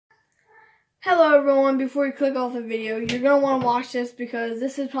Hello everyone, before you click off the video, you're going to want to watch this because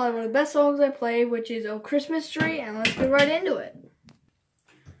this is probably one of the best songs I played, which is Oh Christmas Tree, and let's get right into it.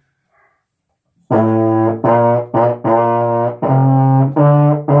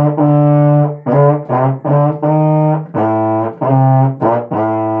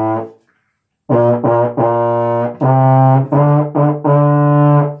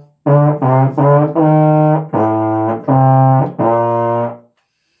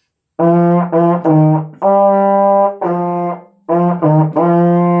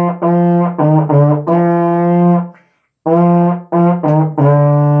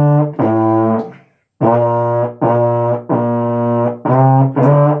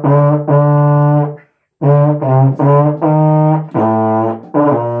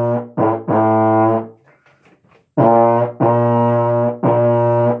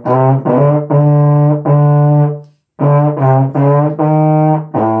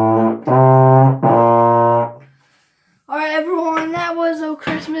 Alright everyone, that was Oh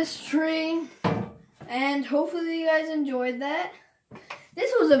Christmas Tree, and hopefully you guys enjoyed that.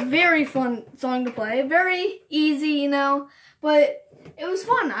 This was a very fun song to play, very easy, but it was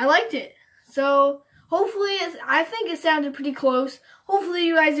fun. I liked it. So hopefully, I think it sounded pretty close. Hopefully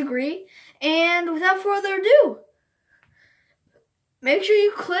you guys agree. And without further ado, make sure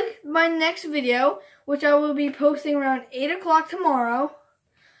you click my next video, which I will be posting around 8 o'clock tomorrow.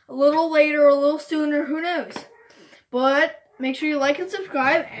 A little later, a little sooner, who knows. But make sure you like and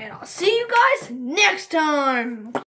subscribe, and I'll see you guys next time.